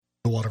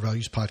The Water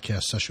Values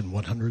Podcast, session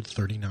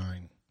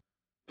 139.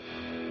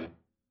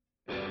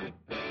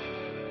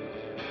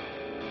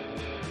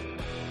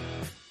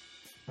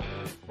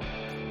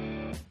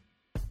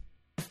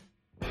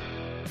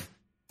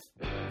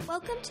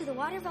 Welcome to the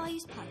Water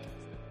Values Podcast.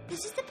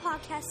 This is the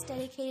podcast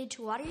dedicated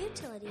to water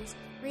utilities,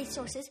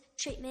 resources,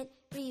 treatment,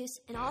 reuse,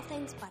 and all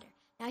things water.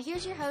 Now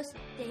here's your host,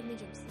 Dave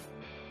McGimsey.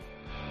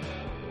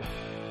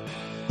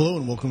 Hello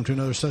and welcome to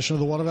another session of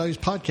the Water Values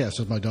Podcast.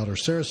 As my daughter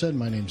Sarah said,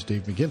 my name is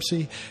Dave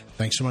McGimsey.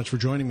 Thanks so much for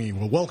joining me.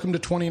 Well, welcome to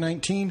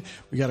 2019.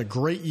 We got a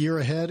great year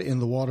ahead in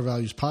the Water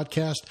Values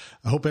Podcast.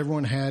 I hope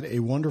everyone had a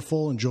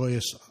wonderful and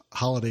joyous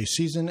holiday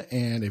season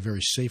and a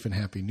very safe and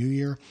happy new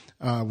year.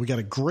 We got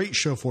a great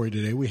show for you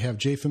today. We have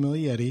Jay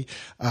Famiglietti.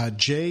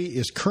 Jay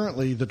is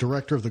currently the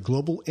director of the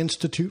Global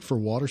Institute for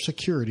Water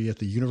Security at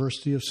the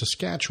University of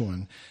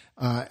Saskatchewan.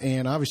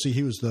 And obviously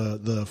he was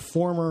the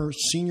former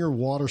senior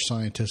water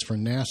scientist for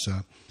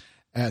NASA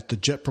at the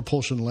Jet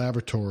Propulsion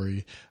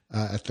Laboratory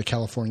at the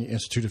California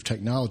Institute of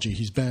Technology.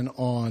 He's been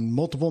on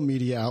multiple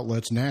media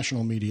outlets,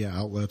 national media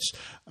outlets,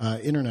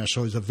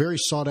 international. He's a very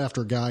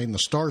sought-after guy, and the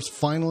stars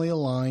finally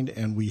aligned,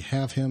 and we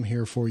have him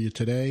here for you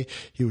today.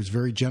 He was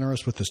very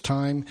generous with his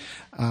time,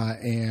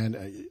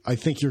 and I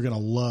think you're going to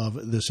love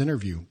this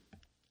interview.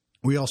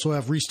 We also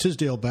have Reese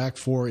Tisdale back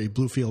for a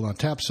Bluefield on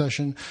Tap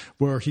session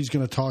where he's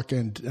going to talk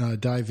and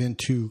dive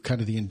into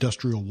kind of the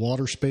industrial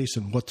water space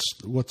and what's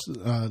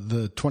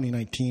the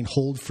 2019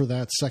 hold for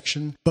that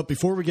section. But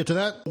before we get to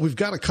that, we've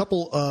got a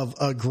couple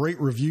of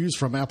great reviews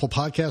from Apple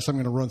Podcasts. I'm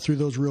going to run through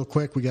those real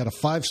quick. We got a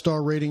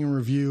 5-star rating and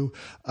review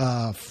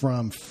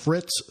from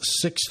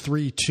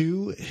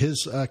Fritz632.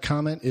 His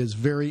comment is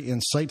very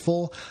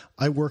insightful.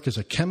 I work as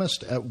a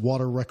chemist at a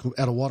water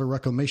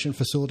reclamation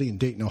facility in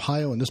Dayton,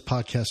 Ohio, and this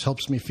podcast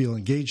helps me feel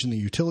engaged in the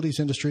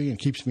utilities industry and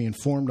keeps me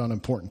informed on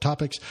important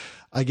topics.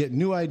 I get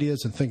new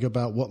ideas and think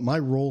about what my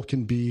role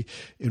can be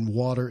in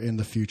water in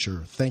the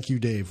future. Thank you,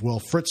 Dave. Well,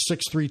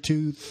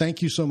 Fritz632,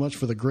 thank you so much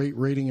for the great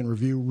rating and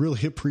review.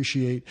 Really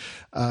appreciate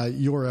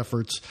your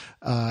efforts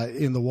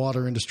in the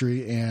water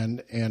industry,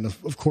 and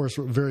of course,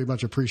 very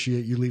much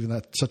appreciate you leaving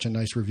that such a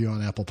nice review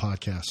on Apple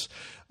Podcasts.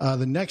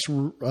 The next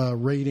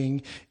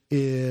rating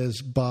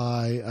is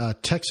by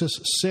Texas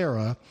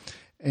Sarah,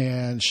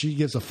 and she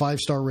gives a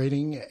 5-star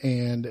rating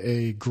and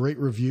a great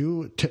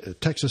review.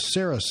 Texas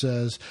Sarah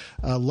says,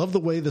 love the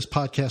way this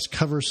podcast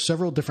covers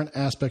several different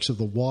aspects of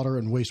the water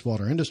and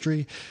wastewater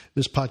industry.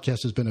 This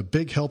podcast has been a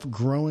big help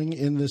growing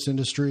in this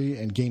industry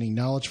and gaining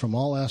knowledge from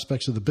all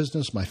aspects of the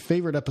business. My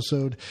favorite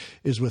episode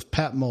is with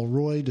Pat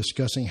Mulroy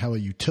discussing how a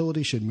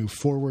utility should move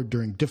forward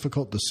during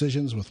difficult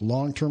decisions with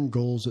long-term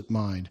goals at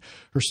mind.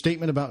 Her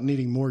statement about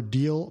needing more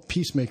deal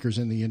peacemakers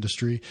in the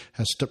industry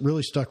has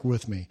really stuck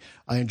with me.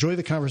 I enjoy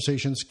the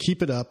conversation.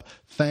 Keep it up.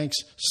 Thanks,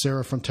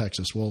 Sarah from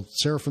Texas. Well,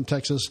 Sarah from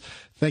Texas,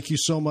 thank you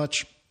so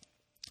much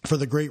for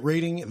the great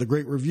rating, the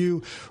great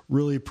review.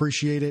 Really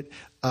appreciate it.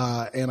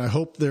 And I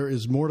hope there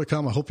is more to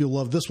come. I hope you'll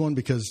love this one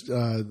because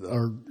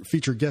our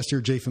featured guest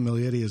here, Jay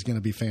Famiglietti, is going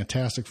to be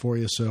fantastic for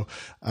you. So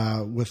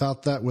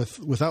without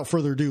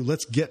further ado,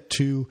 let's get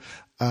to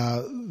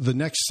the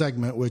next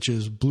segment, which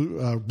is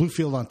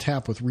Bluefield on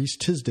Tap with Reese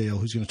Tisdale,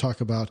 who's going to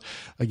talk about,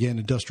 again,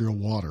 industrial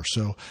water.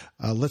 So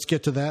let's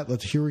get to that.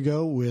 Here we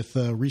go with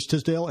Reese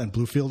Tisdale and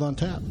Bluefield on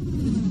Tap.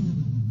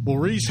 Well,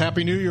 Reese,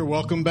 Happy New Year.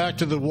 Welcome back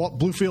to the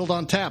Bluefield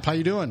on Tap. How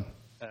you doing?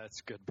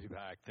 It's good to be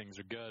back. Things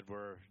are good.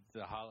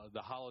 The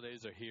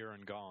holidays are here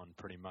and gone,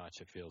 pretty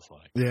much, it feels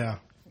like. Yeah.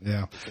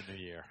 It's a new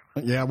year.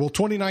 Yeah, well,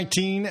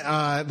 2019,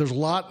 there's a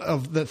lot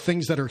of the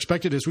things that are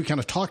expected, as we kind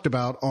of talked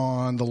about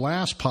on the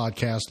last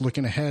podcast,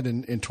 looking ahead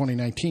in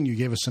 2019. You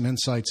gave us some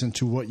insights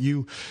into what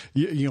your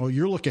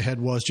look ahead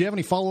was. Do you have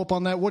any follow-up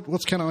on that?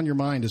 What's kind of on your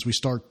mind as we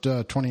start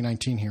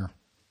 2019 here?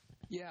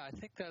 Yeah, I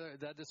think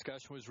that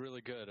discussion was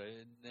really good.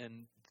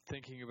 And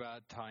thinking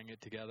about tying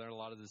it together, a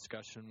lot of the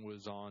discussion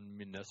was on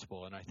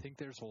municipal, and I think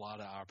there's a lot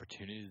of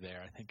opportunity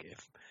there. I think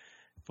if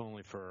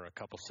only for a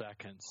couple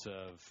seconds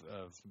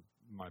of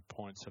my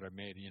points that I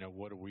made,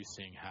 what are we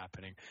seeing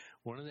happening?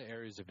 One of the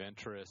areas of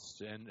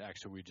interest, and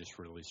actually we just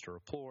released a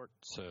report,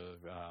 so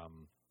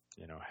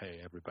hey,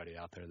 everybody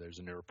out there's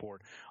a new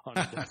report on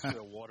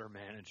industrial water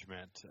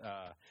management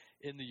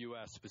in the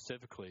U.S.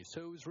 specifically. So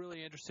it was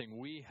really interesting.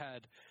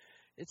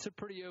 It's a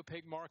pretty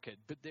opaque market,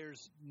 but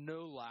there's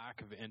no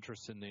lack of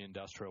interest in the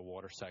industrial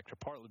water sector,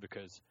 partly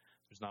because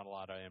there's not a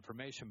lot of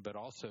information, but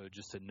also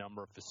just a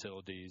number of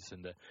facilities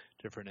and the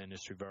different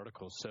industry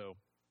verticals. So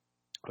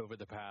over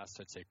the past,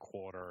 I'd say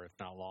quarter, if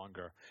not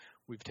longer,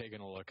 we've taken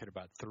a look at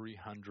about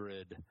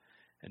 300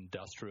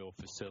 industrial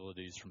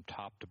facilities from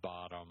top to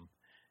bottom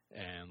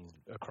and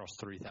across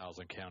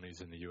 3,000 counties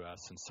in the U.S.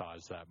 and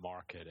sized that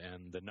market.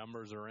 And the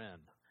numbers are in.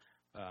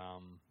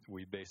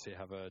 We basically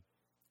have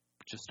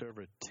just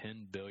over a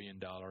 $10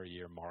 billion a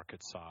year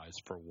market size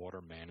for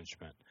water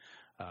management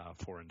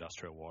for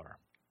industrial water.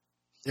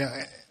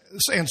 Yeah,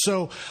 and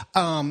so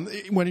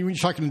when you're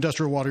talking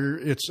industrial water,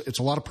 it's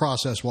a lot of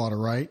processed water,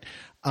 right?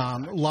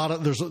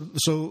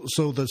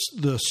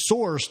 The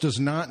source does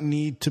not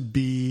need to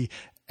be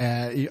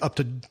up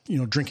to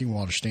drinking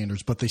water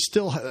standards, but they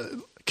still.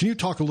 Can you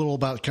talk a little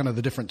about kind of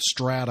the different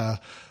strata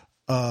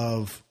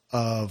of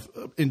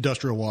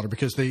industrial water,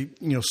 because they,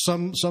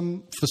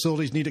 some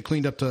facilities need it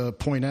cleaned up to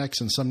point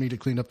X and some need it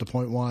cleaned up to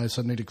point Y,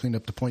 some need it cleaned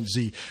up to point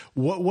Z.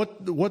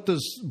 What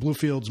does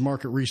Bluefield's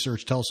market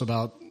research tell us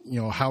about,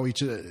 how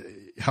each of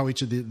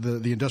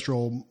the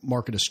industrial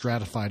market is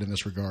stratified in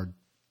this regard?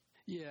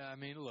 Yeah, I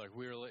mean, look,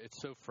 it's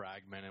so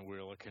fragmented.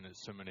 We're looking at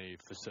so many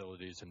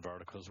facilities and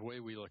verticals. The way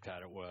we looked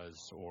at it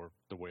was, or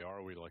the way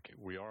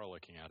we are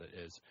looking at it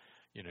is,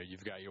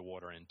 you've got your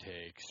water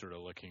intake, sort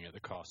of looking at the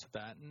cost of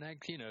that. And,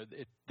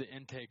 the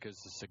intake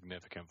is a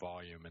significant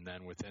volume. And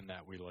then within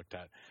that, we looked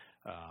at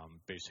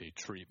basically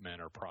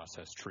treatment or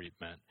process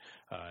treatment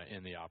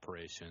in the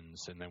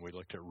operations. And then we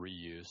looked at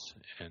reuse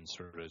and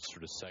sort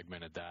of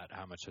segmented that,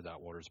 how much of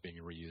that water is being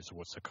reused,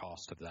 what's the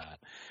cost of that.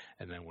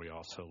 And then we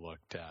also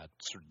looked at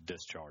sort of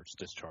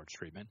discharge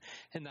treatment.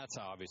 And that's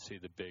obviously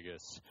the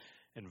biggest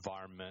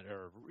environment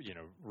or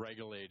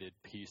regulated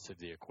piece of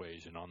the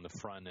equation. On the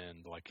front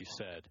end, like you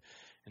said,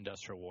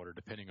 industrial water,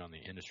 depending on the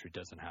industry,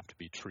 doesn't have to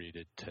be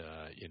treated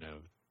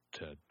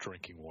to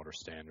drinking water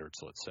standards,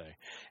 let's say.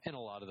 And a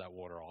lot of that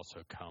water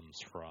also comes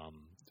from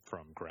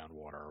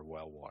groundwater or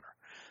well water.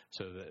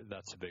 So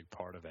that's a big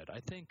part of it. I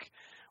think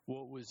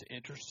what was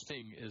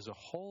interesting as a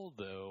whole,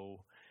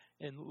 though,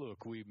 and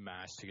look, we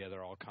mashed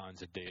together all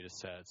kinds of data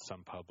sets,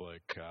 some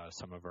public,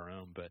 some of our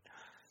own, but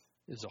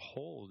as a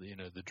whole,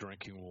 the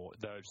drinking water,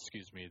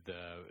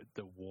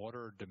 the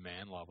water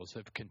demand levels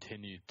have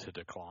continued to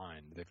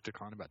decline. They've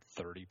declined about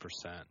 30%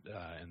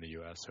 in the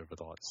U.S.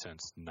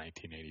 since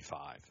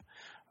 1985.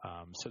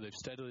 So they've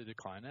steadily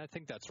declined. And I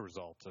think that's a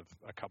result of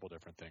a couple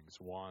different things.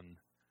 One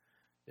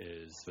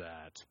is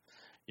that,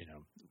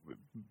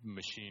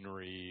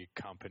 machinery,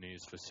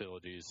 companies,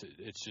 facilities,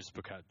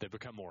 they've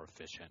become more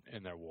efficient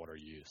in their water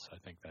use. I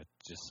think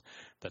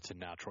that's a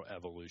natural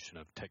evolution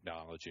of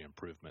technology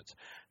improvements.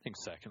 I think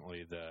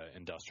secondly, the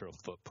industrial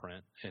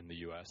footprint in the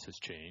U.S. has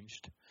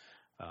changed.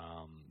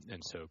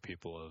 And so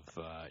people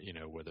have,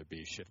 whether it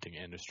be shifting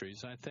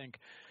industries. I think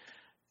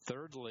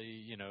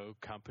thirdly,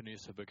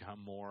 companies have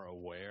become more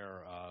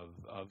aware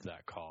of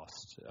that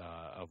cost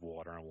of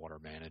water and water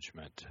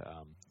management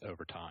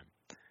over time.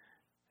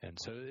 And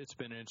so it's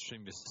been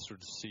interesting to sort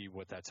of see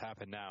what that's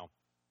happened. Now,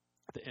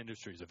 the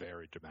industries have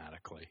varied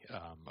dramatically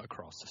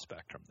across the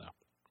spectrum, though.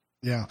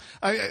 Yeah.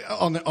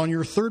 On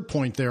your third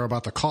point there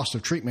about the cost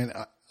of treatment,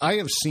 I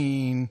have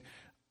seen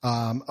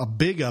a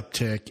big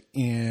uptick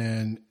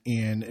in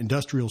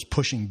industrials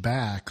pushing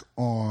back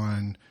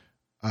on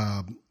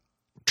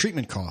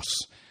treatment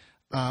costs.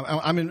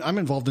 I'm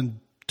involved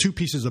in two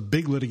pieces of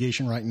big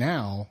litigation right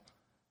now.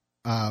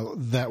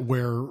 That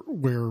where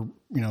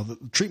the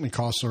treatment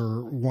costs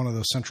are one of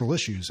the central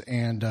issues,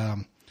 and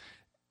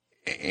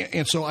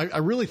so I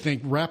really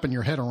think wrapping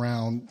your head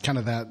around kind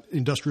of that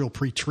industrial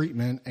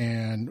pretreatment,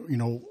 and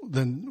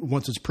then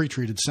once it's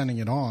pretreated, sending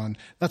it on,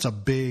 that's a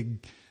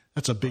big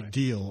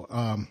deal.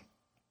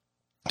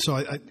 So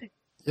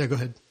yeah, go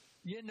ahead.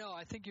 Yeah, no,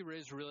 I think you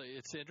raised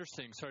it's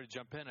interesting. Sorry to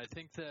jump in. I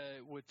think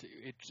that what's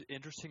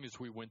interesting is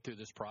we went through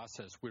this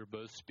process. We were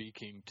both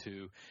speaking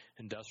to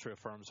industrial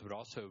firms, but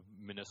also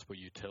municipal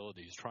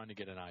utilities, trying to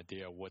get an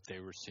idea of what they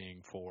were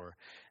seeing for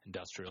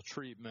industrial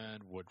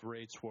treatment, what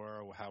rates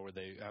were, how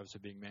was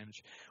it being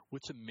managed.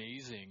 What's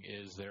amazing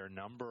is there are a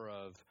number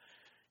of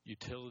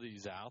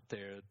utilities out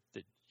there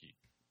that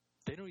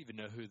they don't even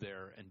know who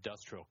their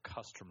industrial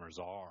customers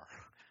are.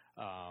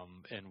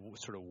 And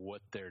sort of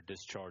what they're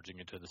discharging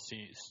into the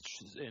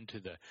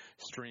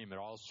stream. It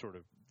all sort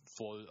of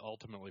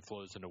ultimately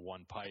flows into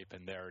one pipe,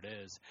 and there it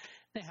is.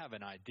 They have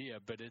an idea,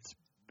 but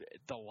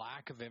the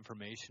lack of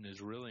information is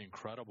really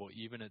incredible,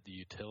 even at the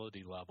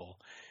utility level.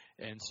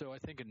 And so I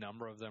think a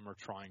number of them are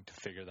trying to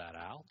figure that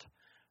out.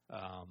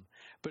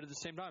 But at the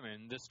same time,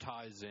 and this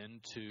ties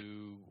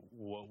into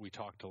what we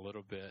talked a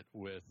little bit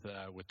with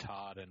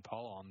Todd and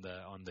Paul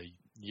on the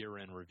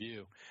year-end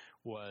review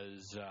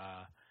was.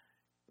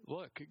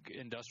 Look,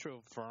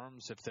 industrial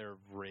firms, if their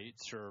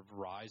rates are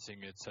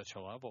rising at such a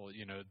level,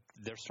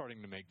 they're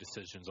starting to make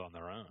decisions on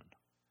their own.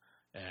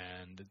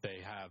 And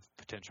they have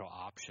potential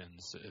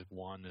options,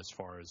 one as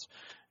far as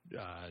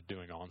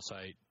doing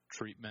on-site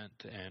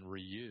treatment and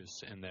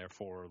reuse, and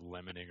therefore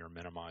limiting or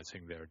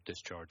minimizing their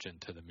discharge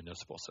into the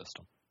municipal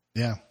system.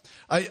 Yeah,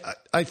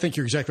 I think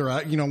you're exactly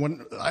right.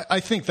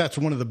 I think that's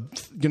going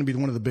to be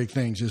one of the big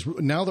things is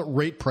now that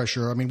rate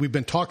pressure. I mean, we've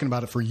been talking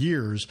about it for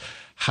years.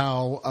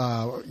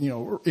 How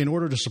in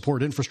order to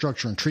support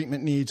infrastructure and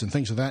treatment needs and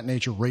things of that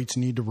nature, rates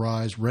need to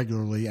rise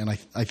regularly. And I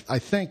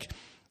think,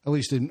 at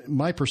least in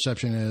my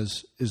perception,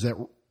 is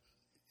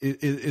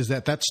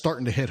that that's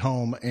starting to hit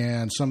home,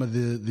 and some of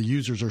the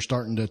users are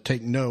starting to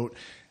take note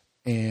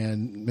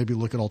and maybe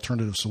look at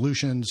alternative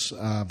solutions.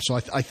 So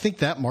I think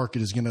that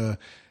market is going to.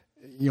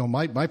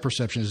 My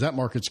perception is that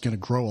market's going to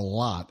grow a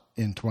lot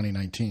in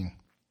 2019.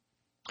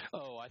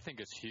 Oh, I think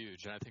it's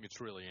huge, and I think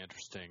it's really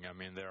interesting. I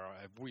mean,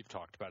 we've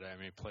talked about it. I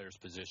mean, players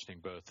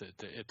positioning both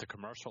at the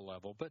commercial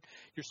level, but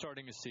you're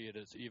starting to see it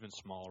as even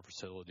smaller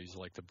facilities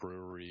like the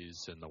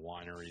breweries and the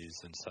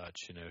wineries and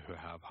such, who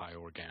have high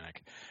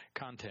organic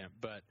content.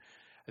 But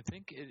I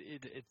think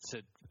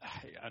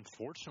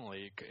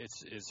unfortunately,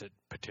 is it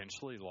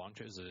potentially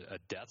launched as a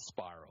death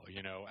spiral,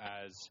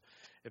 as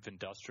if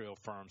industrial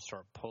firms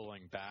start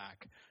pulling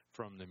back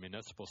from the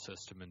municipal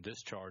system and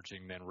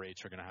discharging, then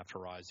rates are going to have to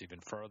rise even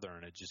further,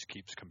 and it just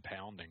keeps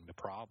compounding the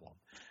problem.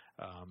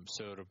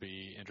 So it'll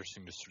be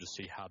interesting to sort of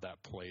see how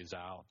that plays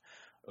out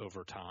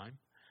over time.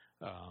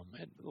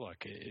 And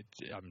look,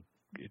 I'm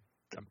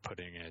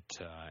putting it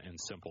in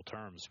simple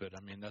terms, but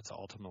I mean, that's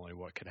ultimately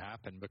what could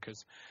happen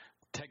because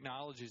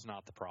technology is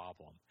not the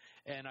problem.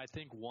 And I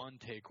think one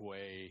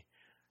takeaway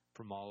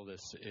from all of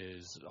this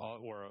is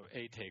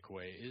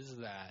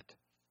that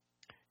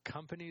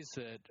companies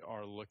that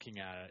are looking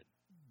at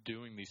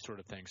doing these sort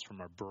of things from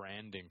a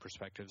branding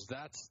perspectives,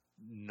 that's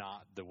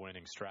not the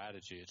winning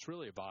strategy. It's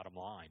really a bottom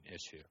line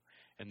issue.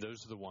 And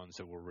those are the ones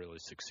that will really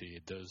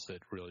succeed, those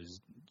that really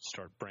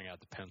start bring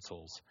out the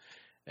pencils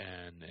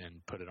and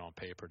put it on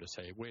paper to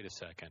say, wait a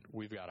second,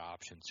 we've got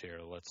options here.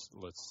 Let's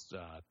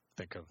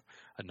think of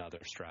another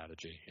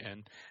strategy.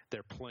 And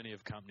there are plenty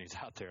of companies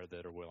out there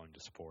that are willing to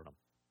support them.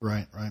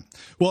 Right.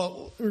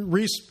 Well,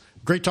 Reese,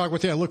 great talk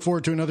with you. I look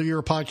forward to another year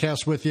of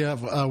podcast with you,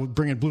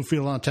 bringing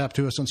Bluefield on Tap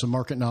to us and some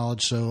market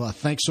knowledge. So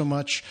thanks so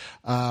much.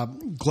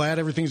 Glad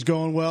everything's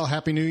going well.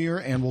 Happy New Year,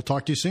 and we'll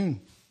talk to you soon.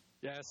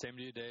 Yeah, same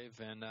to you, Dave,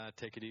 and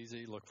take it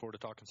easy. Look forward to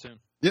talking soon.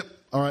 Yep.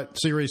 All right.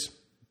 See you, Reese.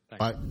 Thanks.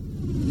 Bye.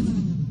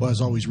 Well,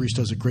 as always, Reese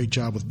does a great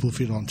job with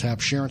Bluefield on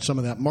Tap, sharing some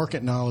of that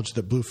market knowledge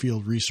that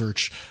Bluefield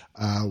Research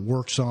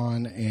works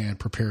on and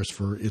prepares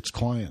for its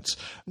clients.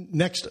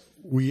 Next,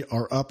 we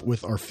are up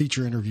with our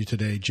feature interview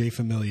today, Jay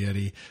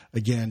Famiglietti,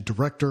 again,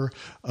 director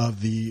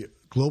of the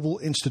Global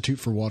Institute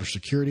for Water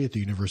Security at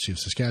the University of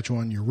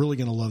Saskatchewan. You're really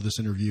going to love this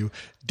interview.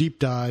 Deep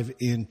dive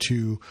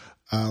into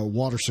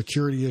water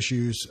security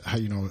issues,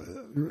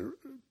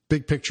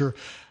 big picture.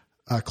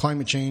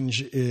 Climate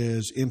change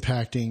is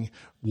impacting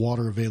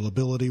water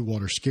availability,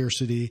 water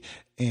scarcity,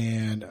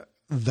 and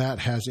that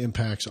has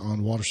impacts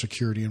on water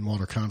security and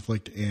water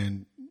conflict.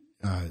 And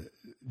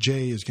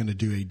Jay is going to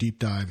do a deep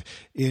dive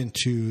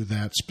into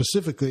that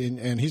specifically,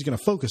 and he's going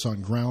to focus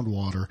on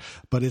groundwater.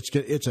 But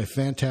it's a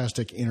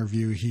fantastic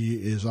interview. He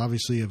is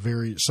obviously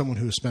someone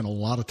who has spent a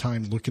lot of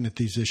time looking at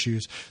these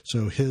issues.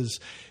 So his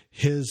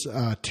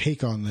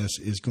take on this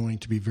is going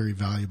to be very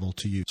valuable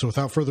to you. So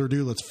without further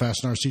ado, let's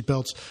fasten our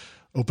seatbelts.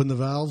 Open the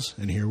valves,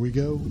 and here we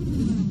go.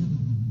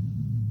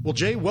 Well,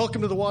 Jay,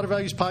 welcome to the Water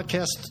Values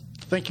Podcast.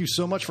 Thank you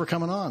so much for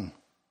coming on.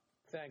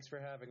 Thanks for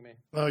having me.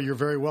 Oh, you're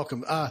very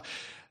welcome.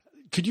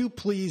 Could you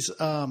please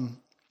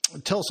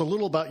tell us a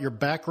little about your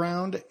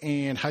background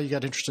and how you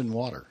got interested in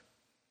water?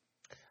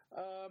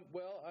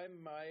 Well, I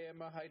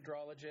am a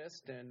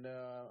hydrologist, and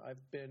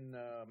I've been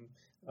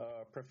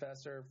a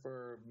professor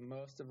for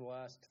most of the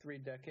last 3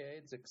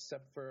 decades,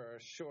 except for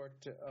a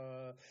short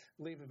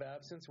leave of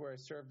absence where I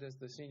served as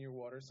the senior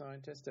water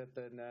scientist at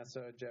the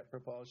NASA Jet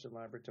Propulsion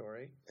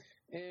Laboratory.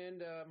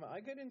 And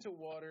I get into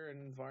water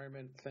and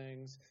environment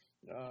things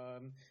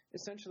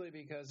essentially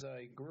because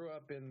I grew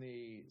up in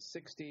the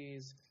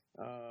 60s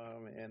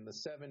and the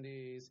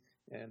 70s,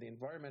 and the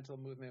environmental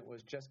movement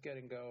was just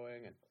getting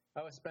going, and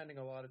I was spending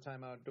a lot of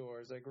time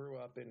outdoors. I grew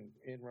up in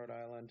Rhode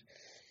Island.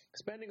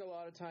 Spending a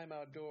lot of time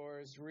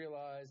outdoors,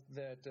 realized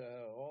that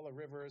all the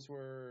rivers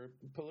were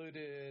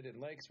polluted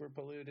and lakes were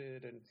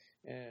polluted,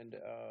 and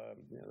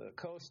the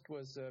coast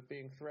was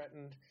being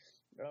threatened.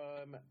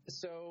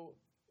 So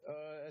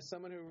as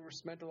someone who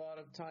spent a lot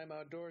of time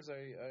outdoors,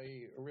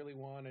 I really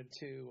wanted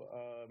to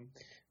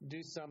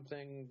do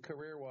something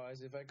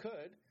career-wise, if I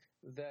could,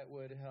 that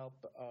would help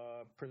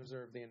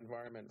preserve the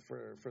environment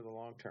for the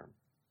long term.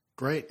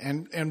 Great.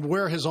 And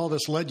where has all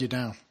this led you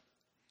down?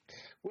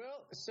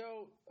 Well,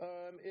 so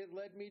it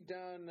led me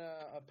down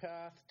a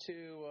path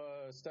to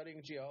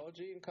studying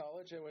geology in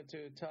college. I went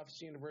to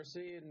Tufts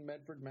University in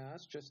Medford,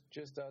 Mass,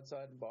 just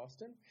outside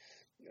Boston,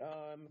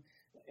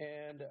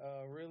 and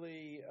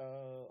really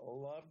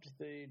loved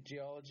the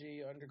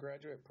geology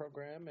undergraduate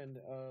program. And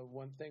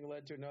one thing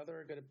led to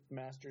another. I got a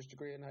master's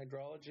degree in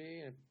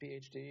hydrology and a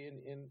PhD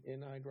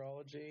in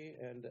hydrology,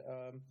 and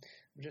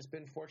I've just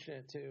been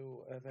fortunate to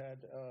have had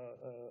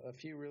a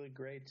few really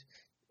great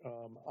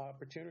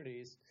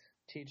opportunities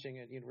teaching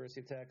at University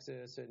of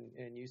Texas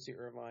and UC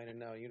Irvine, and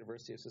now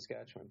University of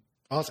Saskatchewan.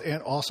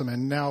 Awesome.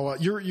 And now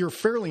you're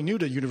fairly new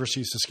to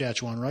University of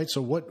Saskatchewan, right?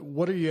 So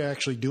what are you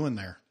actually doing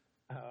there?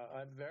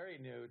 I'm very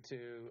new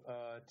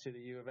to the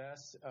U of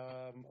S.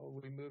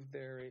 We moved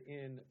there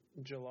in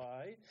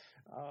July.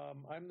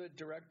 I'm the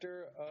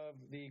director of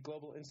the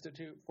Global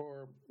Institute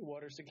for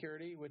Water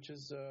Security, which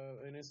is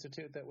an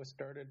institute that was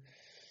started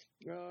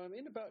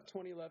in about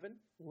 2011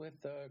 with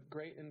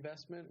great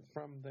investment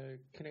from the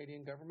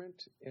Canadian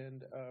government.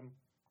 And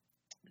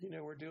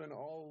we're doing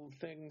all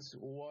things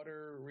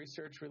water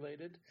research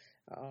related,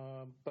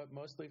 but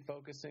mostly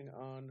focusing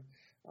on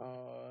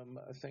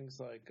things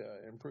like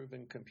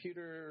improving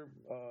computer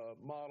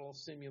model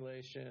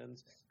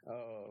simulations,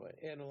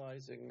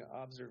 analyzing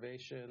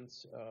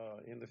observations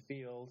in the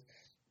field,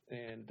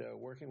 and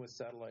working with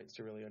satellites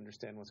to really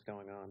understand what's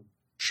going on.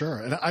 Sure,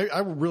 and I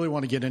really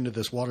want to get into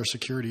this water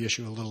security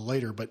issue a little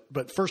later,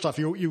 but first off,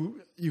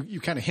 you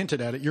kind of hinted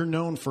at it. You're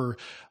known for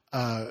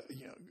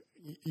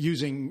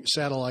using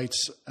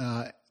satellites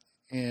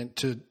and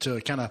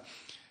to kind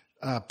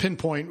of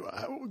pinpoint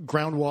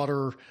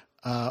groundwater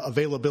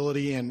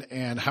availability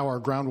and how our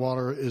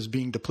groundwater is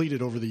being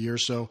depleted over the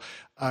years. So,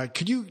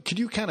 could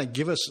you kind of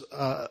give us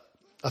a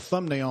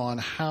thumbnail on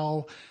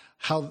how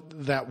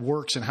that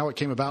works and how it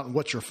came about and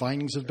what your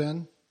findings have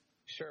been?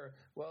 Sure.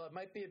 Well, it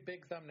might be a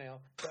big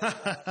thumbnail,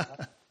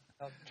 but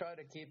I'll try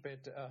to keep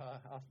it.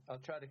 I'll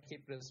try to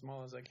keep it as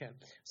small as I can.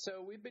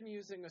 So we've been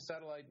using a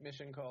satellite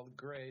mission called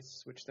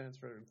GRACE, which stands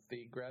for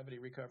the Gravity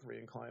Recovery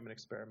and Climate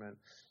Experiment.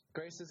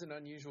 GRACE is an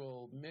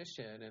unusual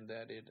mission in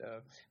that it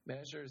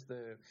measures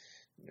the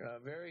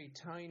very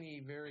tiny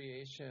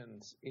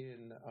variations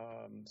in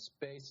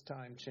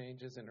space-time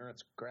changes in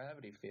Earth's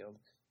gravity field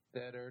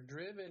that are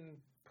driven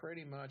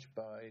pretty much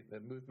by the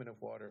movement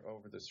of water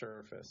over the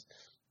surface.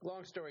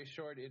 Long story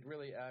short, it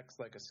really acts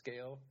like a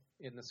scale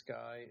in the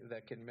sky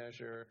that can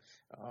measure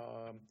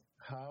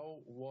how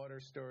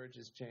water storage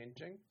is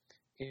changing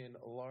in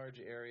large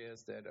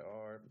areas that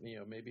are,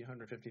 maybe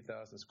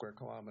 150,000 square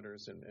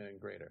kilometers and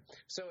greater.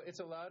 So it's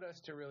allowed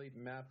us to really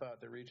map out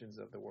the regions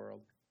of the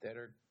world that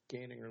are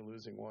gaining or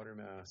losing water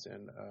mass.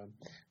 And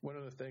one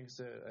of the things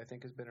that I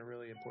think has been a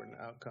really important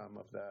outcome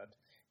of that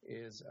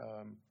is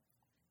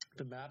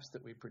the maps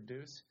that we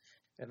produce.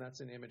 And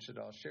that's an image that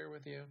I'll share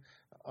with you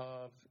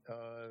of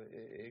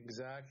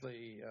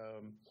exactly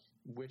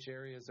which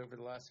areas over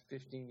the last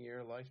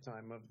 15-year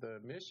lifetime of the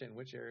mission,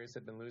 which areas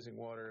have been losing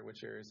water,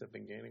 which areas have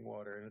been gaining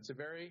water. And it's a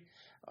very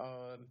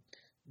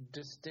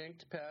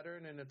distinct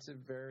pattern, and it's a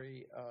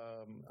very,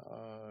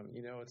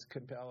 it's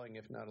compelling,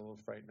 if not a little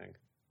frightening.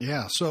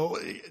 Yeah. So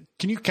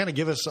can you kind of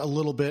give us a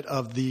little bit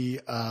of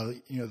the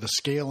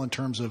scale in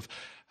terms of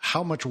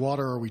how much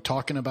water are we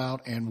talking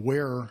about and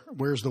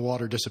where's the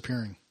water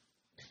disappearing?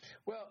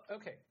 Well,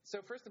 okay.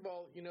 So first of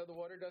all, the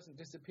water doesn't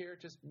disappear,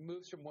 it just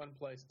moves from one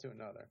place to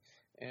another.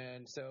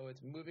 And so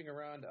it's moving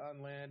around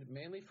on land,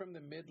 mainly from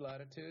the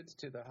mid-latitudes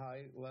to the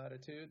high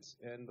latitudes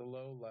and the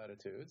low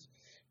latitudes.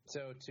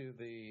 So to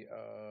the,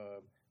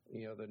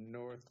 the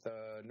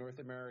North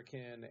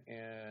American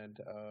and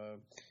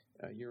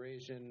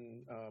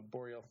Eurasian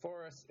boreal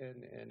forests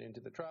and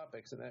into the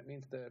tropics. And that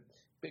means the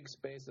big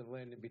space of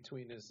land in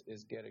between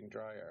is getting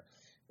drier.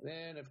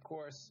 Then, of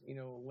course,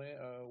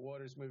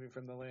 water's moving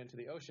from the land to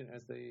the ocean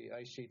as the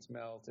ice sheets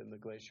melt and the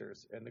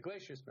glaciers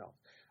melt.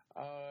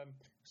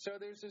 So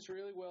there's this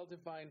really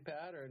well-defined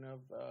pattern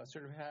of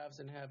sort of haves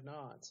and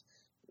have-nots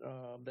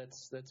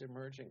that's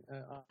emerging.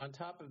 On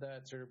top of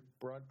that sort of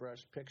broad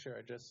brush picture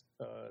I just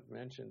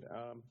mentioned,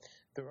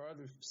 there are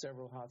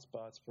several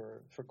hotspots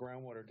for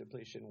groundwater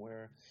depletion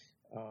where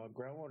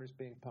groundwater is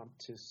being pumped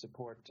to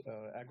support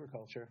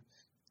agriculture.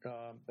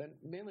 But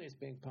mainly it's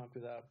being pumped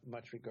without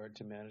much regard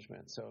to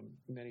management. So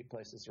many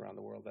places around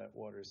the world that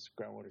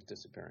groundwater is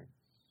disappearing.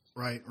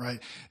 Right.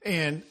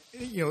 And,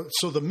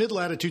 so the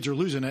mid-latitudes are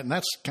losing it, and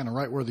that's kind of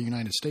right where the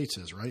United States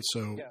is, right?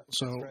 So, yeah,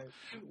 that's right.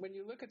 When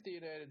you look at the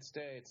United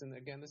States, and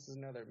again, this is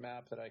another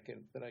map that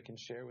I can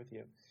share with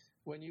you.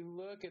 When you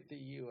look at the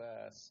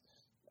U.S.,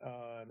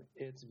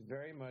 it's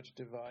very much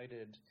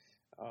divided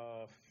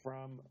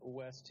from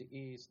west to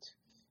east,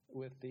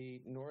 with the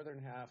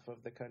northern half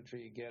of the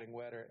country getting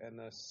wetter and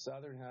the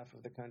southern half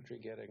of the country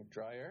getting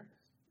drier.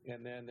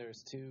 And then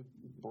there's two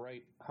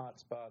bright hot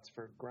spots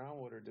for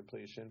groundwater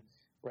depletion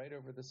right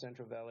over the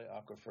Central Valley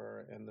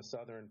Aquifer and the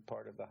southern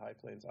part of the High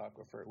Plains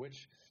Aquifer,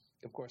 which,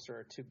 of course, are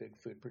our two big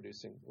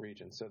food-producing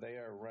regions. So they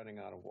are running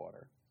out of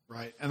water.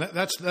 Right, and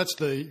that's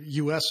the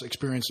U.S.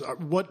 experience.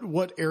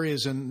 What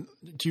areas do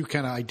you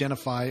kind of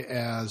identify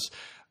as,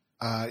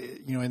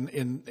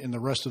 in the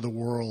rest of the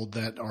world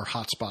that are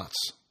hot spots?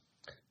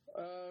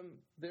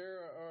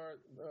 There are,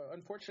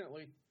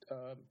 unfortunately,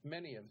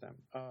 many of them.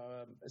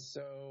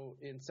 So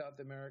in South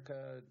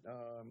America,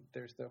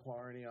 there's the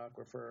Huaorani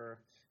Aquifer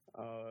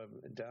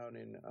down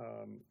in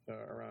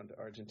around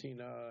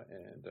Argentina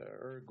and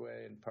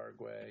Uruguay and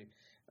Paraguay.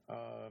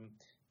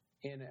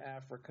 In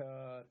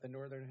Africa, the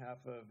northern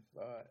half of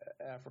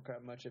Africa,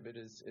 much of it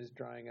is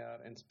drying out,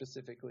 and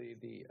specifically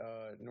the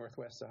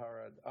Northwest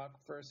Sahara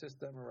Aquifer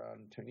system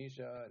around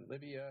Tunisia and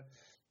Libya,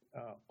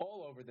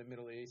 all over the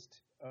Middle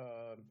East,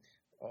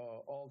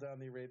 all down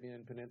the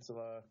Arabian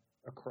Peninsula,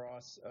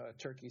 across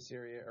Turkey,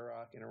 Syria,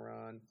 Iraq, and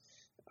Iran,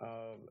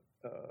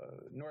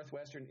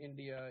 northwestern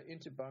India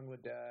into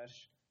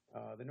Bangladesh,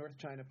 the North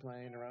China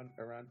Plain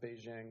around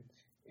Beijing,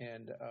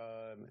 and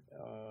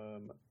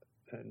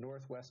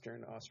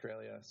northwestern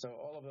Australia. So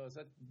all of those,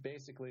 that's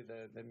basically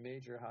the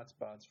major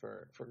hotspots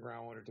for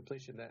groundwater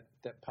depletion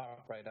that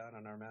pop right out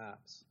on our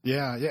maps.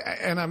 Yeah,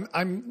 and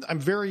I'm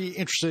very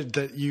interested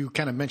that you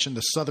kind of mentioned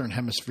the southern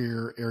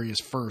hemisphere areas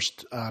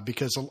first,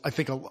 because I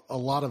think a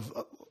lot of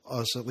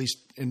us, at least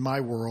in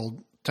my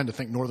world, tend to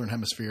think northern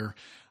hemisphere.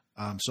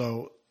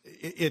 So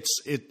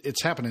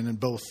it's happening in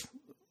both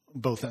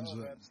ends of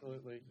it.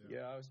 Absolutely.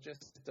 Yeah, I was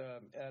just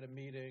at a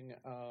meeting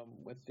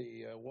with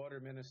the water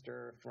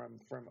minister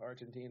from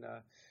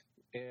Argentina,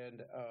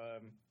 and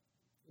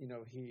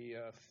he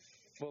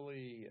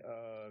fully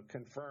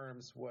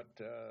confirms what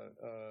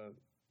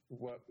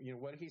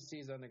he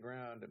sees on the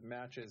ground. It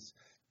matches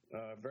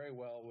very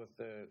well with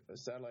the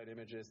satellite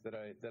images that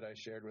I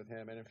shared with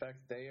him. And in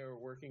fact, they are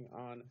working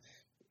on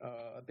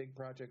a big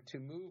project to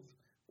move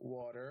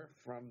water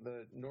from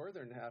the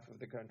northern half of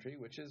the country,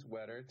 which is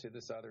wetter, to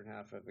the southern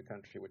half of the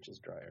country, which is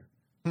drier.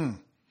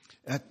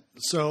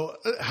 So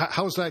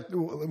how's that,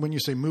 when you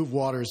say move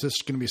water, is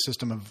this going to be a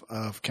system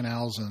of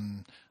canals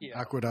and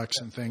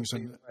aqueducts and things?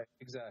 And right,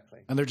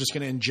 exactly. And they're just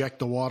going to inject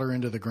the water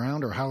into the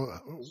ground, or how,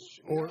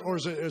 or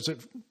is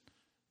it?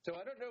 So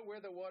I don't know where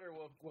the water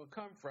will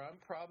come from.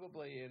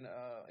 Probably in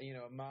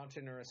a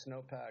mountain or a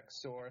snowpack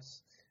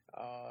source.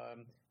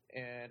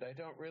 And I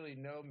don't really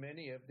know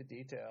many of the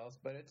details,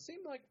 but it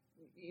seemed like,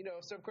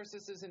 so of course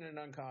this isn't an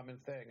uncommon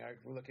thing. I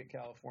look at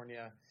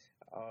California,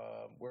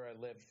 where I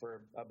lived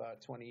for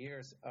about 20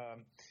 years.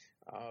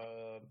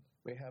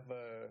 We have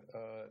a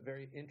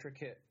very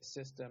intricate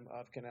system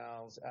of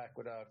canals,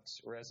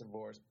 aqueducts,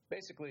 reservoirs,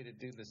 basically to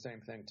do the same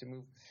thing, to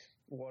move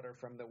water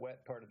from the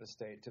wet part of the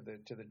state to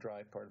the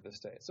dry part of the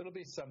state. So it'll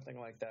be something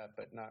like that,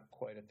 but not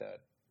quite at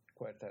that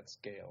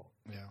scale.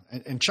 Yeah,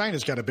 and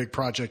China's got a big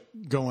project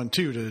going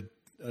too to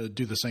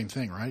do the same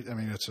thing, right? I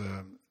mean, it's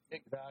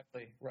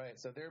exactly right.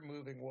 So they're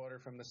moving water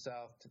from the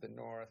south to the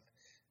north.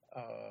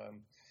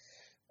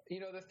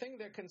 The thing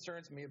that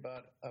concerns me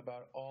about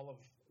all of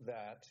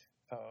that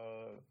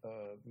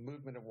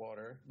movement of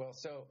water. Well,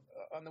 so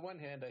on the one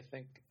hand, I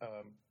think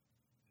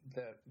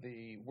that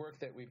the work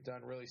that we've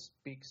done really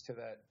speaks to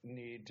that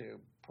need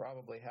to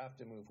probably have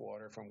to move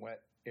water from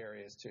wet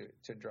areas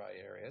to dry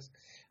areas.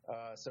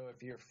 So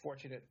if you're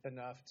fortunate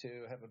enough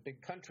to have a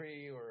big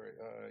country or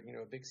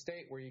a big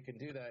state where you can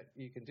do that,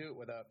 you can do it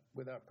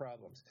without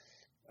problems.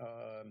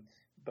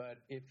 But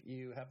if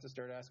you have to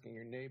start asking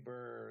your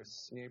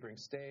neighboring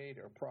state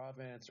or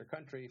province or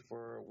country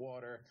for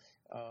water,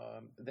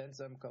 then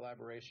some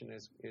collaboration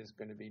is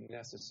going to be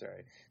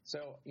necessary.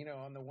 So,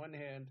 on the one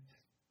hand,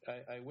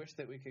 I wish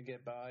that we could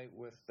get by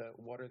with the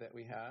water that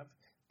we have,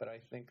 but I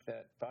think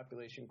that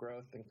population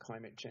growth and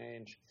climate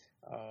change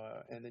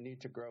and the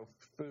need to grow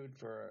food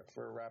for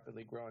a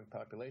rapidly growing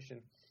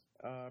population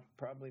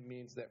probably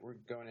means that we're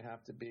going to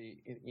have to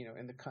be,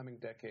 in the coming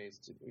decades,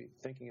 to be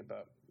thinking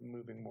about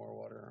moving more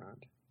water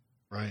around.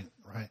 Right.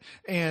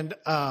 And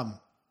I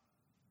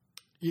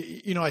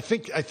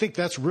think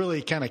that's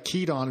really kind of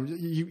keyed on.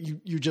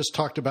 You just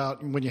talked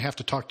about when you have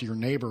to talk to your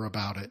neighbor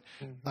about it.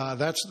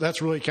 Mm-hmm.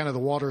 That's really kind of the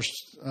water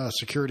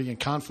security and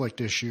conflict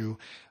issue,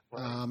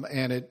 right.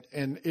 And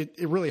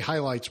it really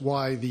highlights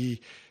why the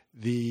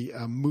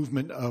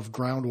movement of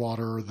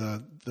groundwater,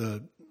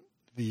 the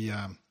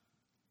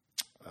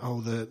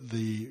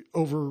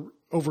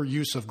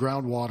overuse of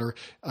groundwater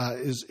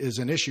is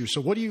an issue.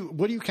 So what do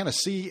you kind of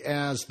see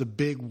as the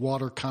big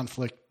water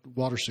conflict,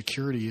 water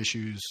security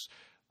issues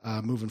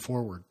moving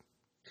forward?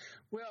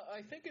 Well,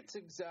 I think it's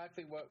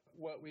exactly what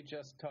we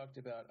just talked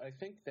about. I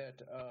think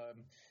that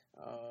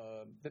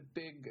the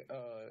big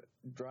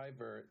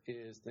driver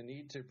is the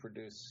need to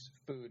produce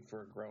food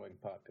for a growing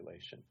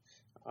population.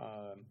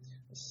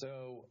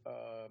 So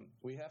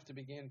we have to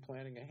begin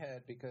planning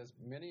ahead, because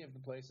many of the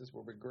places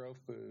where we grow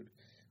food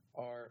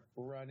are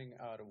running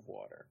out of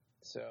water.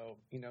 So,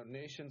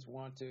 nations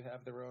want to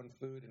have their own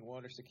food and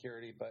water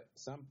security, but in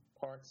some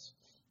parts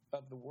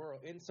of the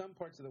world,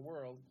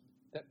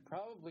 that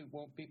probably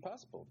won't be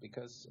possible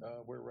because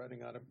we're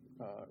running out of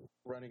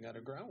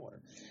groundwater.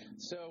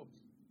 So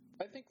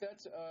I think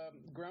that's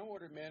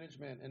groundwater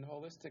management and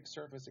holistic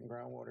surface and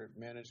groundwater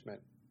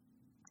management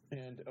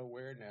and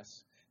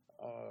awareness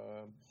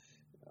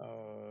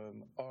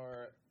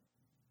are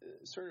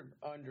sort of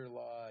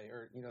underlie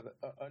or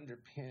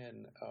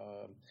underpin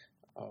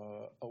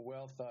a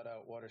well thought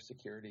out water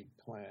security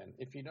plan.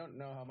 If you don't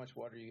know how much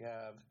water you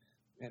have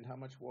and how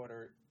much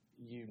water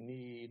you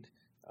need,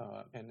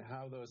 and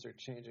how those are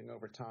changing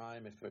over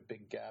time, if a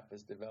big gap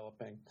is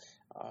developing,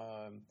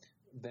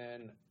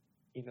 then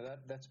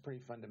that's pretty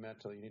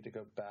fundamental. You need to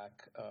go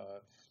back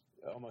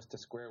almost to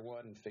square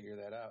one and figure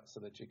that out so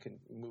that you can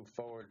move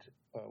forward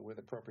with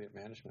appropriate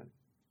management.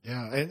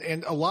 Yeah,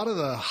 and a lot of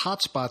the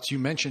hot spots you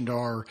mentioned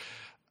are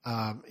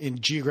in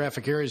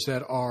geographic areas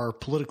that are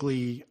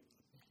politically,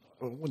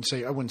 I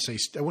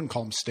wouldn't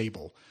call them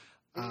stable.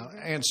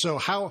 And so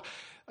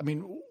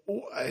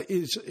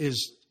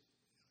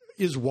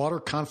is water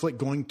conflict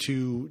going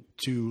to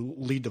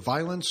lead to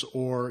violence,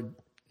 or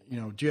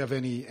do you have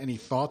any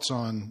thoughts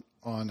on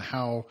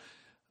how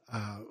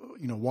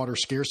water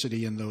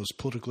scarcity in those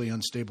politically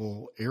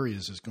unstable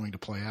areas is going to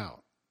play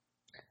out?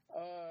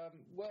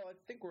 Well, I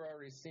think we're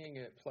already seeing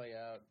it play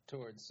out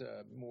towards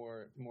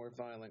more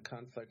violent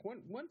conflict.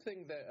 One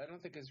thing that I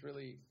don't think is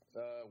really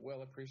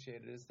well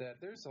appreciated is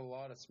that there's a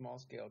lot of small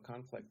scale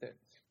conflict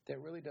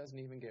that really doesn't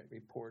even get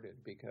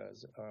reported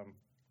because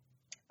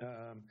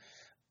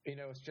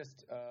it's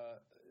just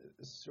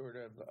sort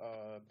of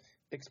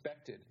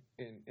expected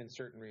in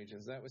certain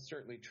regions. That was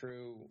certainly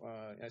true.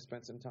 I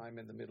spent some time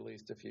in the Middle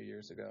East a few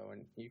years ago,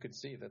 and you could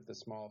see that the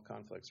small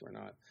conflicts were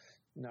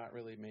not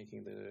really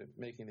making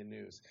the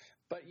news.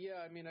 But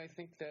yeah, I mean, I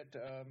think that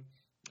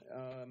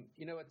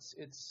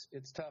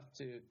it's tough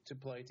to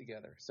play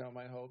together. So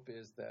my hope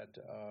is that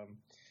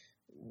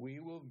we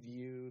will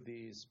view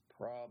these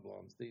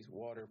problems, these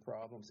water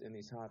problems in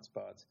these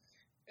hotspots,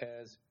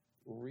 as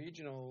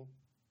regional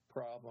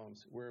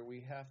problems where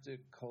we have to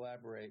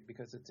collaborate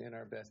because it's in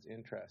our best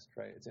interest,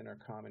 right? It's in our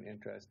common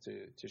interest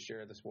to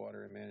share this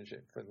water and manage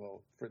it for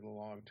the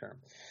long term.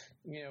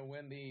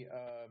 When the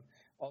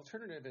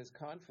alternative is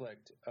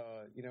conflict,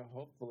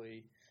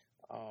 hopefully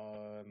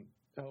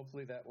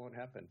that won't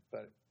happen,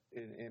 but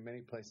in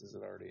many places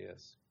it already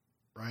is.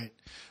 Right.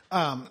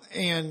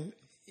 And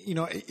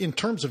in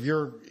terms of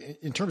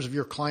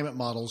your climate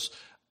models,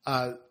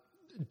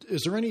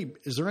 is there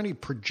any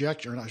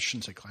projection? I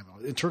shouldn't say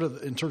climate. In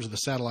terms of the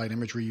satellite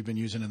imagery you've been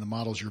using in the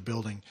models you're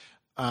building,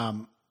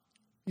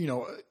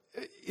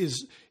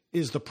 is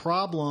the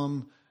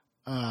problem?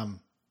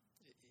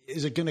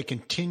 Is it going to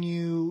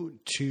continue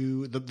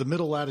to the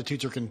middle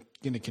latitudes are going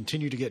to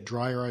continue to get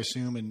drier, I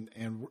assume,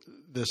 and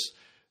this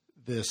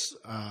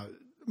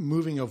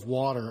moving of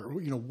water?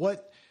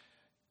 What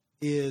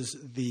is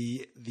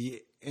the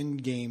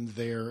end game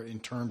there in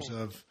terms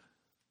of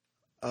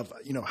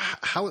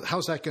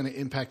how's that going to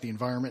impact the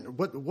environment?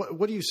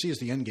 What do you see as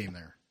the end game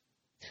there?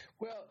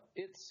 Well,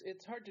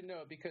 it's hard to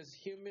know because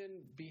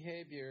human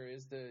behavior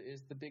is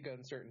the big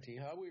uncertainty.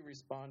 How we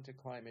respond to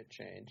climate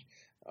change,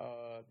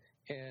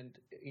 and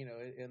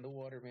the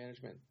water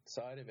management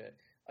side of it,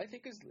 I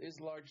think is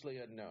largely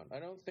unknown. I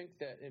don't think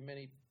that in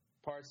many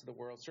parts of the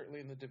world, certainly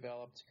in the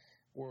developed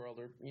world,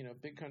 or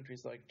big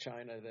countries like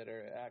China that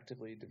are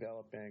actively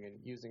developing and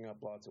using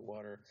up lots of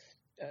water,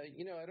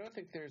 I don't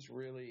think there's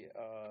really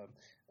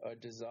a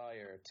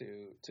desire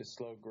to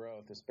slow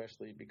growth,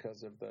 especially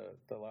because of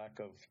the lack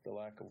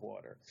of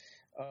water.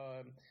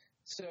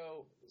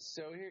 So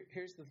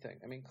here's the thing.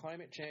 I mean,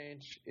 climate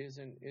change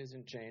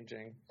isn't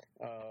changing.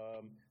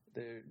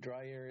 The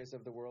dry areas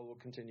of the world will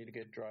continue to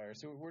get drier.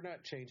 So we're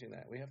not changing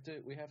that. We have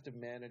to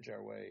manage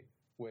our way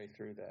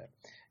through that.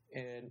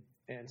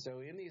 And so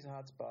in these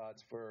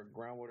hotspots for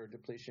groundwater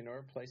depletion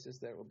or places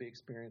that will be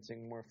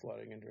experiencing more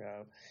flooding and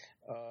drought,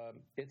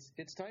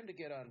 it's time to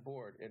get on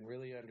board and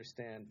really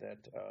understand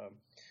that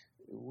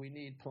we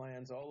need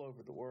plans all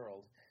over the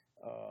world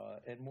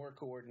and more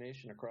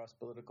coordination across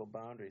political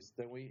boundaries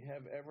than we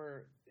have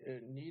ever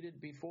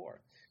needed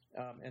before.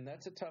 And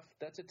that's a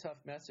tough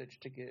message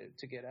to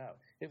get out.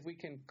 If we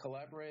can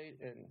collaborate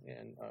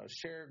and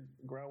share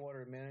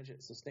groundwater and manage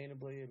it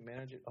sustainably and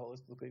manage it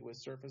holistically with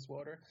surface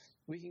water,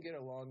 we can get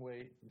a long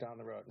way down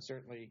the road. And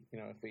certainly,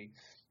 if we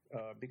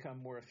become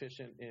more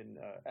efficient in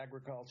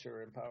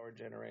agriculture and power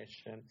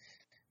generation,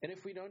 and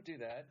if we don't do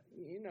that,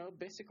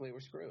 basically we're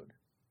screwed.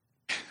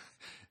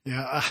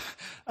 Yeah.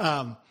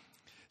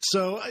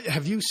 So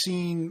have you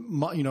seen,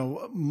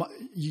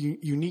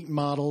 unique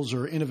models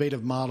or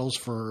innovative models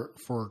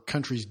for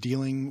countries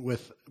dealing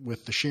with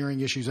the sharing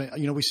issues?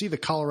 We see the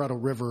Colorado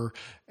River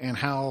and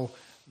how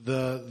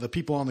the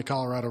people on the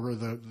Colorado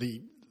River,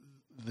 the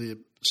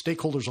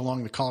stakeholders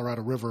along the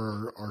Colorado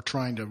River are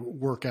trying to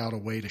work out a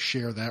way to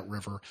share that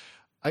river.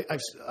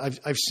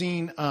 I've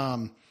seen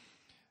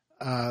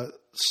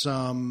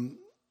some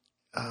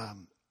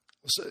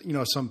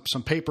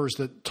papers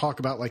that talk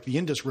about like the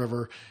Indus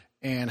River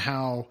and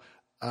how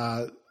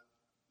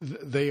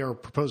they are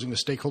proposing the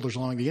stakeholders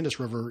along the Indus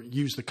River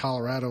use the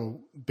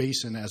Colorado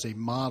Basin as a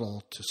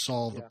model to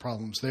solve the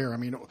problems there. I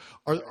mean,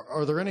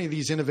 are there any of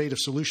these innovative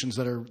solutions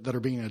that are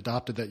being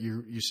adopted that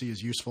you see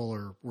as useful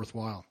or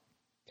worthwhile?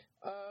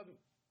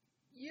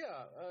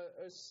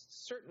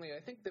 Certainly. I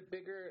think the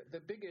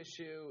big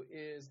issue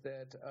is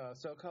that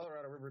so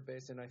Colorado River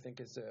Basin, I think,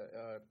 is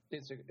a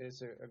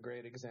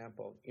great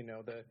example.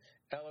 The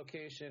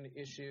allocation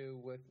issue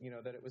with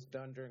that it was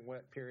done during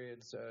wet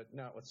periods,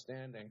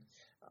 notwithstanding.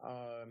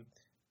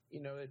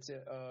 It's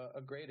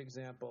a great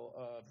example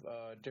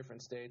of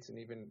different states and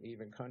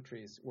even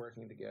countries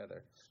working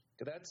together.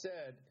 That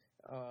said,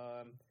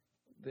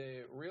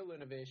 the real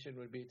innovation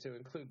would be to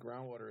include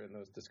groundwater in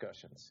those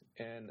discussions,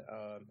 and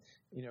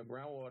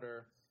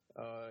groundwater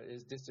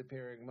is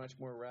disappearing much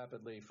more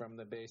rapidly from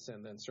the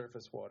basin than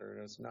surface water,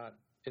 and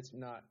it's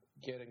not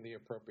getting the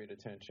appropriate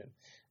attention.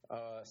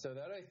 So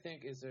that, I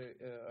think, is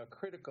a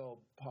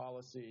critical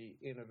policy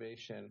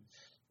innovation.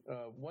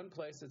 One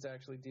place that's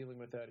actually dealing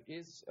with that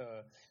is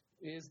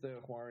the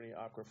Huaorani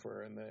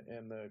Aquifer and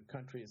the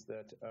countries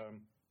that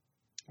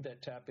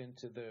tap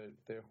into the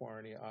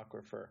Huaorani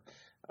Aquifer.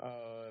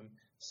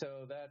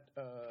 So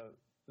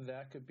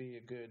that could be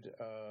a good,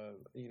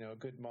 a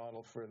good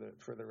model for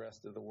the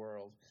rest of the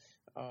world.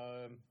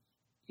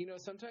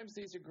 Sometimes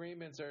these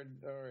agreements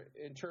are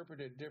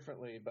interpreted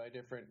differently by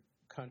different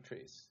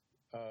countries,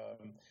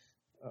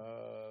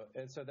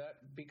 and so that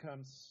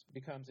becomes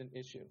an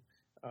issue.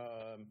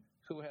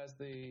 Who has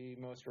the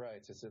most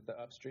rights? Is it the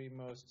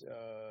upstream-most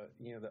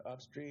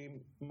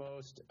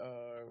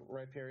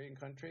riparian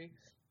country,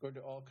 or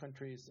do all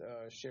countries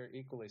share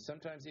equally?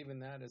 Sometimes even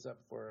that is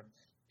up for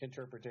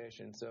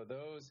interpretation. So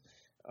those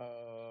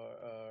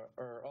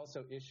are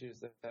also issues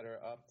that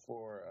are up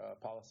for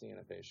policy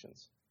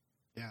innovations.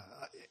 Yeah.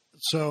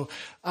 So,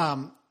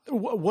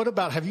 what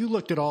about? Have you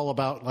looked at all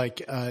about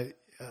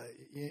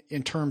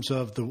in terms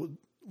of the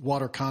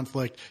water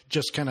conflict,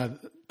 just kind of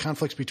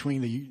conflicts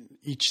between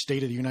each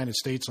state of the United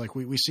States? Like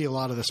we see a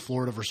lot of this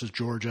Florida versus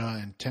Georgia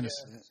and Tennessee.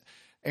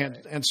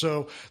 Yes. And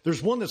so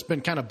there's one that's been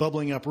kind of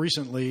bubbling up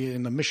recently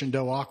in the Mission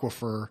Doe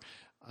Aquifer.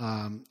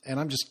 And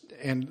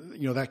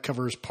that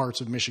covers parts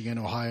of Michigan,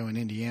 Ohio, and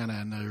Indiana.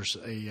 And there's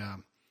a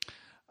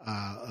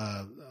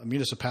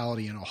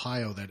municipality in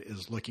Ohio that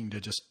is looking to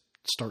just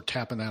start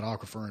tapping that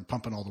aquifer and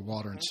pumping all the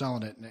water and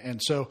selling it.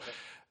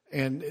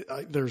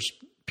 There's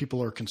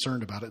people are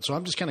concerned about it. So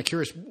I'm just kind of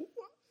curious,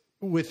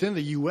 within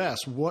the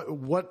U.S.,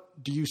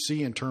 what do you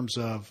see in terms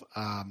of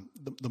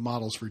the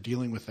models for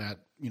dealing with that,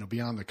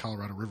 beyond the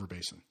Colorado River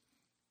Basin?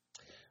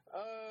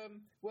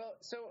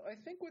 So I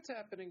think what's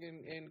happening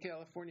in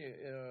California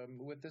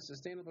with the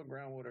Sustainable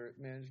Groundwater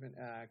Management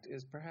Act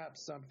is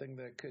perhaps something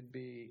that could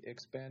be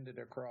expanded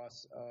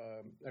across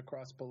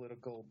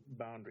political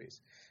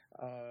boundaries.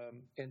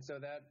 And so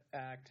that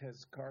act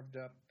has carved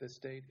up the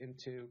state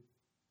into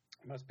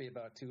must be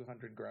about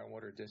 200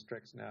 groundwater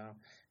districts now,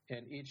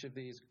 and each of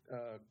these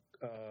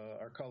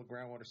are called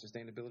groundwater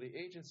sustainability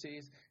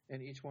agencies,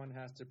 and each one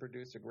has to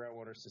produce a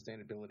groundwater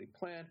sustainability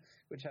plan,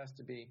 which has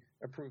to be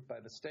approved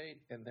by the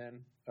state, and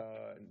then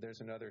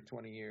there's another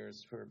 20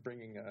 years for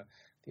bringing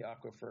the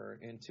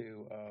aquifer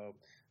into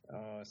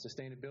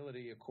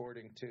sustainability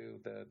according to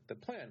the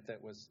plan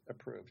that was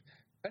approved.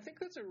 I think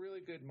that's a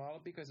really good model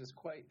because it's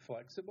quite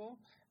flexible.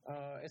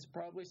 It's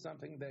probably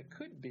something that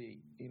could be,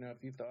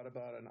 if you thought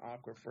about an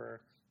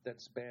aquifer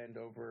that spanned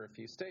over a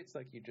few states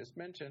like you just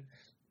mentioned,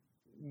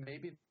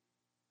 maybe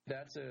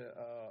that's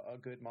a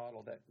good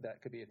model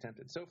that could be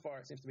attempted. So far,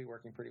 it seems to be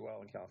working pretty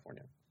well in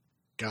California.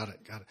 Got it.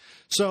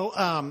 So,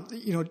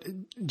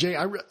 Jay,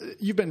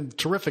 you've been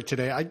terrific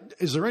today.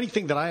 Is there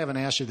anything that I haven't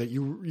asked you that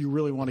you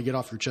really want to get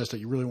off your chest that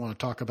you really want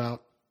to talk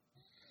about?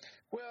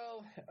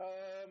 Well,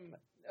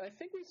 I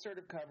think we sort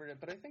of covered it,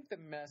 but I think the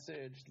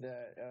message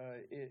that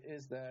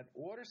is that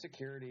water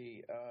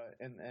security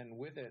and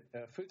with it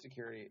food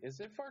security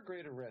is a far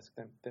greater risk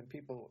than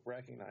people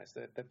recognize.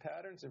 That the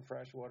patterns of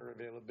freshwater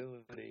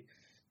availability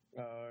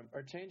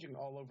are changing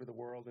all over the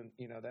world, and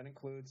that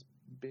includes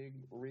big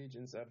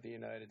regions of the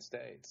United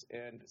States.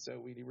 And so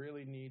we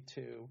really need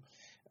to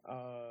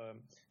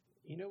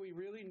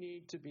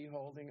be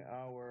holding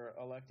our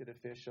elected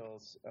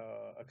officials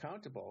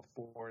accountable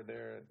for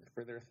their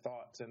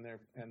thoughts and their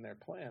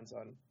plans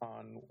on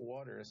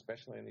water,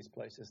 especially in these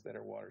places that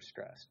are water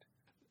stressed.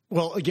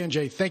 Well, again,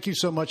 Jay, thank you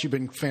so much. You've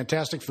been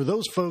fantastic. For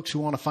those folks who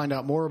want to find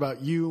out more about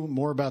you,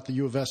 more about the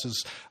U of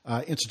S's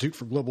Institute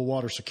for Global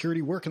Water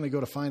Security, where can they go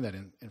to find that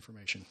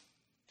information?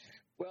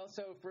 Well,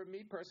 so for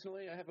me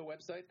personally, I have a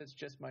website that's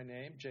just my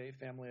name,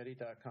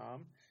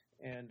 jfamiglietti.com.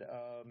 And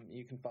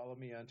you can follow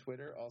me on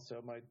Twitter.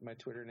 Also, my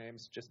Twitter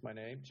name's just my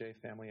name, Jay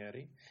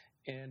Famiglietti.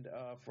 And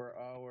for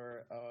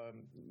our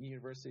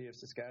University of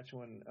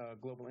Saskatchewan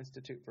Global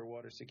Institute for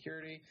Water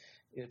Security,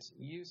 it's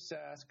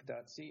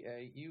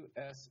usask.ca,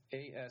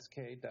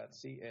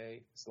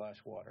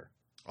 usask.ca/water.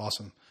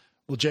 Awesome.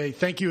 Well, Jay,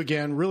 thank you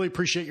again. Really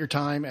appreciate your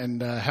time,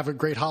 and have a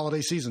great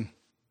holiday season.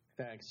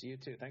 Thanks. You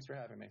too. Thanks for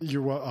having me.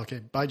 You're welcome. Okay.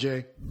 Bye,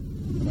 Jay.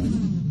 Bye.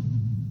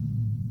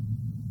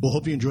 Well,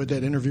 hope you enjoyed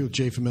that interview with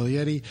Jay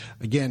Famiglietti.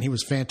 Again, he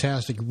was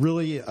fantastic.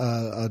 Really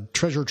a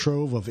treasure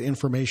trove of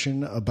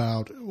information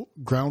about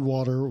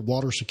groundwater,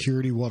 water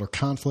security, water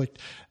conflict.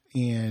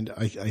 And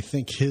I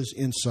think his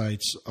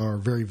insights are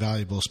very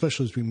valuable,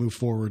 especially as we move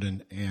forward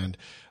and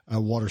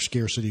water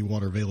scarcity,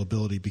 water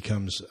availability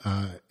becomes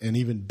an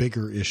even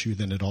bigger issue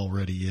than it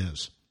already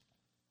is.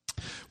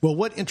 Well,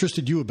 what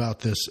interested you about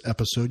this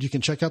episode? You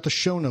can check out the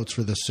show notes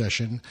for this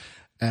session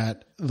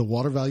at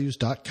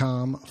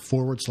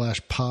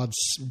thewatervalues.com/pod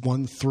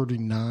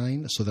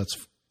 139. So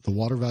that's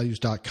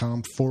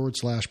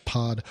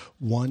thewatervalues.com/pod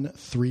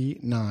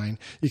 139.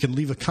 You can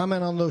leave a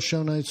comment on those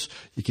show notes.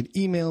 You can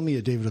email me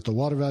at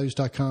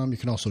david@thewatervalues.com. You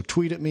can also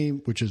tweet at me,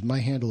 which is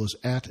my handle is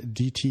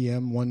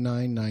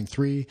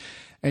 @DTM1993.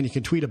 And you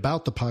can tweet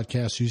about the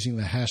podcast using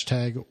the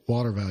hashtag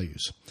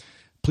watervalues.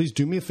 Please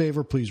do me a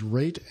favor. Please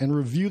rate and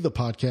review the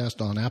podcast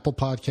on Apple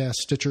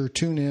Podcasts, Stitcher,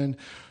 TuneIn,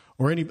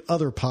 or any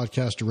other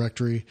podcast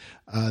directory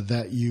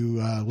that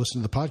you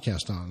listen to the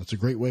podcast on. It's a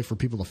great way for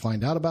people to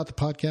find out about the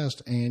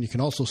podcast, and you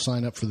can also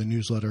sign up for the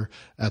newsletter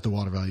at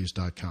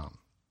thewatervalues.com.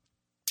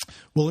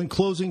 Well, in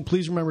closing,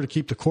 please remember to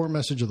keep the core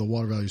message of the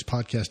Water Values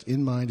podcast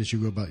in mind as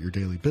you go about your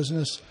daily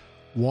business.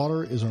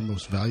 Water is our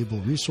most valuable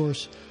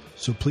resource,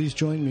 so please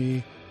join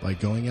me by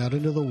going out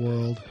into the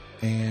world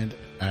and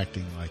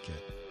acting like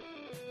it.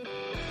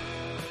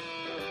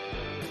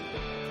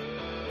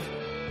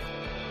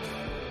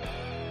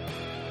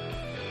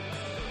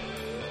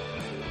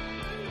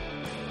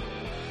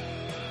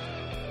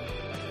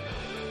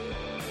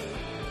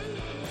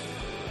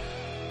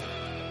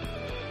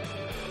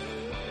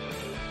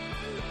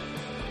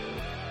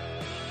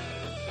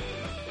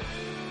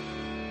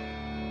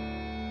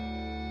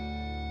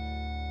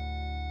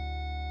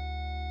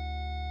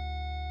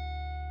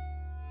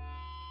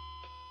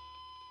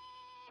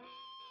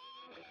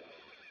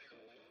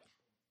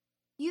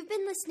 You've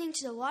been listening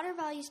to the Water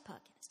Values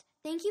Podcast.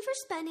 Thank you for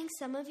spending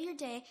some of your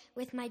day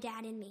with my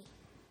dad and me.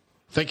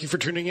 Thank you for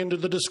tuning in to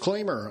The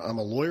Disclaimer. I'm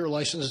a lawyer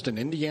licensed in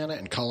Indiana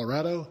and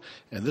Colorado,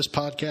 and this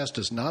podcast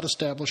does not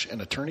establish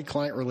an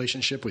attorney-client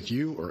relationship with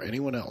you or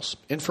anyone else.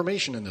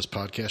 Information in this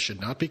podcast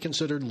should not be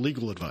considered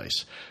legal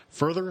advice.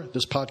 Further,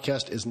 this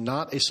podcast is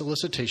not a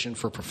solicitation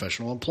for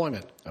professional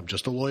employment. I'm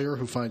just a lawyer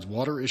who finds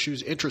water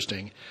issues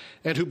interesting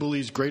and who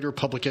believes greater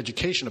public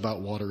education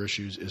about water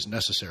issues is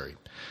necessary.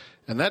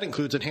 And that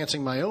includes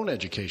enhancing my own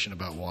education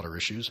about water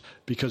issues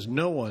because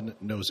no one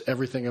knows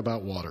everything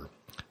about water.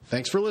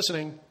 Thanks for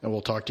listening, and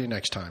we'll talk to you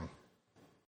next time.